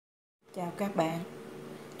Chào các bạn,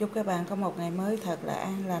 chúc các bạn có một ngày mới thật là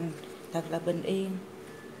an lành, thật là bình yên.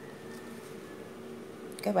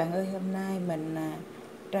 Các bạn ơi, hôm nay mình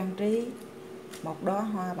trang trí một đóa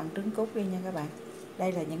hoa bằng trứng cút đi nha các bạn.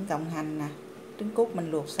 Đây là những cọng hành nè, trứng cút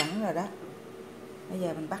mình luộc sẵn rồi đó. Bây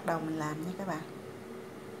giờ mình bắt đầu mình làm nha các bạn.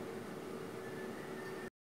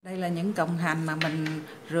 Đây là những cọng hành mà mình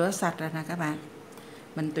rửa sạch rồi nè các bạn.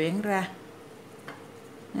 Mình tuyển ra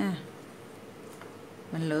nha.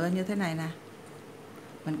 Mình lựa như thế này nè.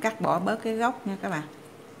 Mình cắt bỏ bớt cái gốc nha các bạn.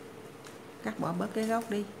 Cắt bỏ bớt cái gốc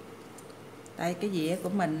đi. Đây cái dĩa của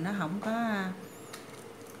mình nó không có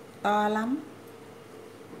to lắm,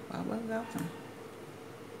 bỏ bớt gốc nè.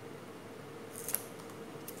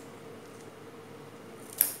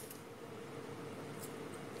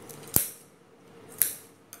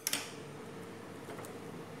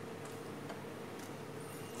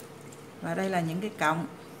 Và đây là những cái cọng.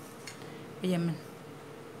 Bây giờ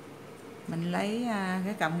mình lấy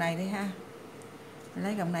cái cọng này đi ha. Mình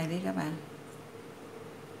lấy cọng này đi các bạn.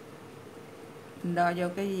 Mình đo vô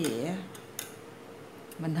cái dĩa.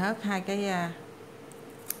 Mình hớt hai cái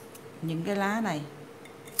những cái lá này.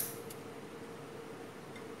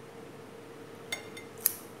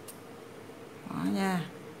 Bỏ nha.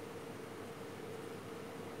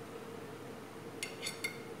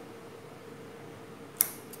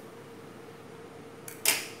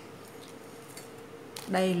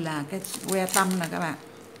 Đây là cái que tăm nè các bạn.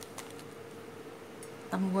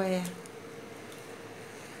 Tăm que.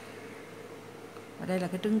 Và đây là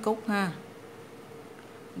cái trứng cút ha.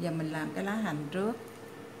 Bây giờ mình làm cái lá hành trước.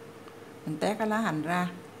 Mình tét cái lá hành ra.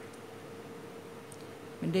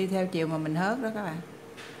 Mình đi theo chiều mà mình hớt đó các bạn.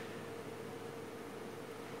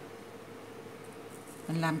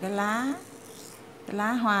 Mình làm cái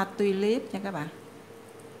lá hoa tulip nha các bạn.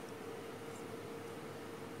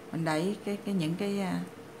 Mình đẩy những cái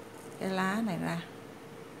lá này ra.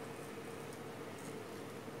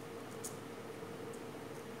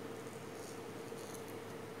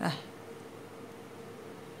 Rồi.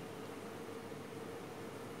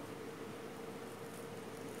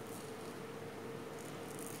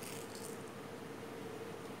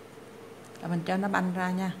 Rồi mình cho nó banh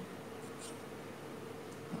ra nha.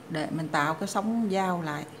 Để mình tạo cái sóng dao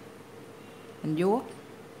lại. Mình vuốt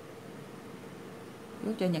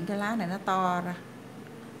cho những cái lá này nó to ra.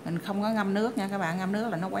 Mình không có ngâm nước nha các bạn, ngâm nước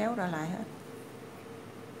là nó quéo ra lại hết.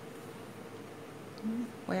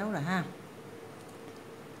 Quéo rồi ha.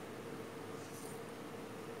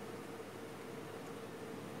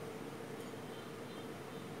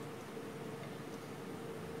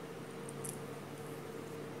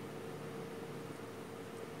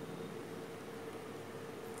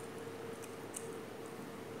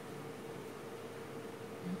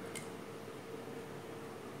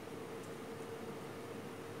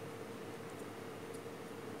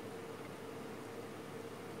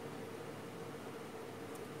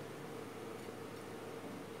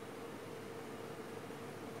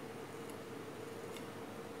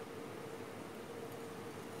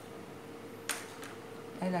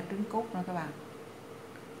 Đây là trứng cút nè các bạn.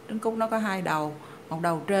 Trứng cút nó có hai đầu, một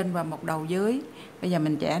đầu trên và một đầu dưới. Bây giờ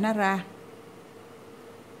mình chẻ nó ra.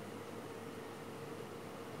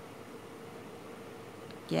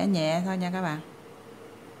 Chẻ nhẹ thôi nha các bạn.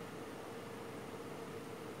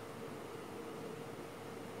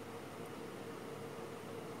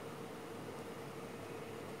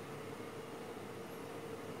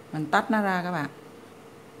 Mình tách nó ra các bạn.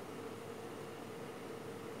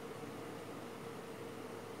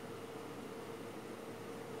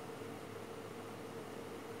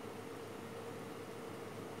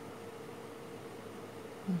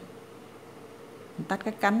 Mình tách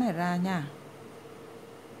cái cánh này ra nha.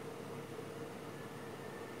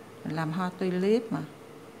 Mình làm hoa tulip mà.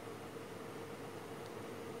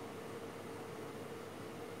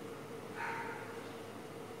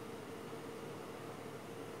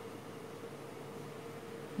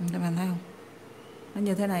 Các bạn thấy không? Nó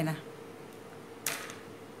như thế này nè.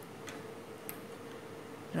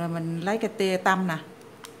 Rồi mình lấy cái tia tăm nè.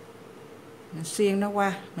 Mình xiên nó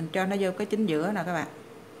qua. Mình cho nó vô cái chính giữa nè các bạn.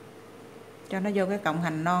 Cho nó vô cái cọng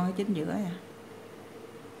hành non ở chính giữa nha.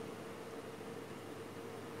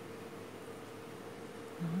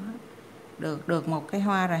 Đó. Được một cái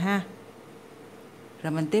hoa rồi ha.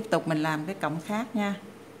 Rồi mình tiếp tục mình làm cái cọng khác nha.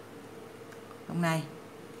 Cọng này.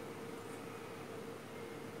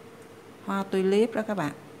 Hoa tulip đó các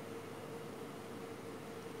bạn.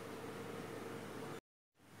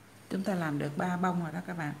 Chúng ta làm được 3 bông rồi đó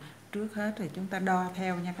các bạn. Trước hết thì chúng ta đo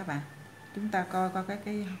theo nha các bạn. Chúng ta coi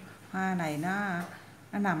cái hoa này nó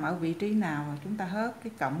nằm ở vị trí nào, chúng ta hớt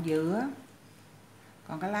cái cọng giữa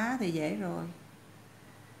Còn cái lá thì dễ rồi.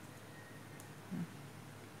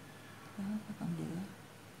 Đó, còn giữa.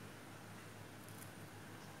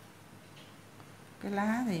 Cái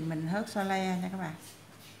lá thì mình hớt so le nha các bạn.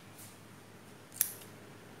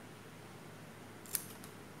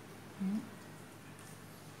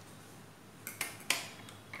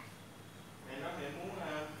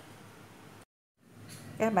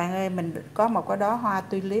 Các bạn ơi, mình có một cái đóa hoa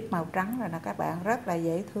tulip màu trắng rồi nè các bạn, rất là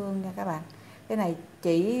dễ thương nha các bạn. Cái này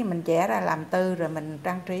chỉ mình chẻ ra làm tư rồi mình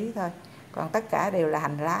trang trí thôi, còn tất cả đều là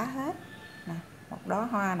hành lá hết nè. Một đóa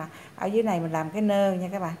hoa nè, ở dưới này mình làm cái nơ nha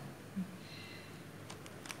các bạn.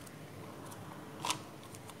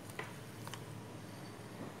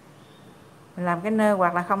 Mình làm cái nơ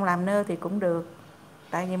hoặc là không làm nơ thì cũng được,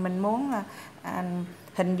 tại vì mình muốn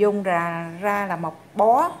hình dung ra là một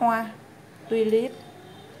bó hoa tulip.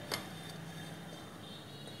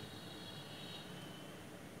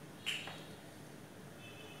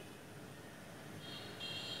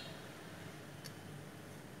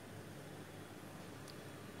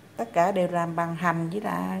 Tất cả đều làm bằng hành với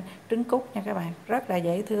là trứng cút nha các bạn, rất là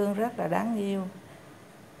dễ thương, rất là đáng yêu.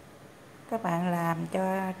 Các bạn làm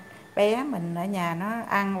cho bé mình ở nhà nó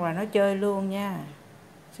ăn và nó chơi luôn nha.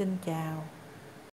 Xin chào.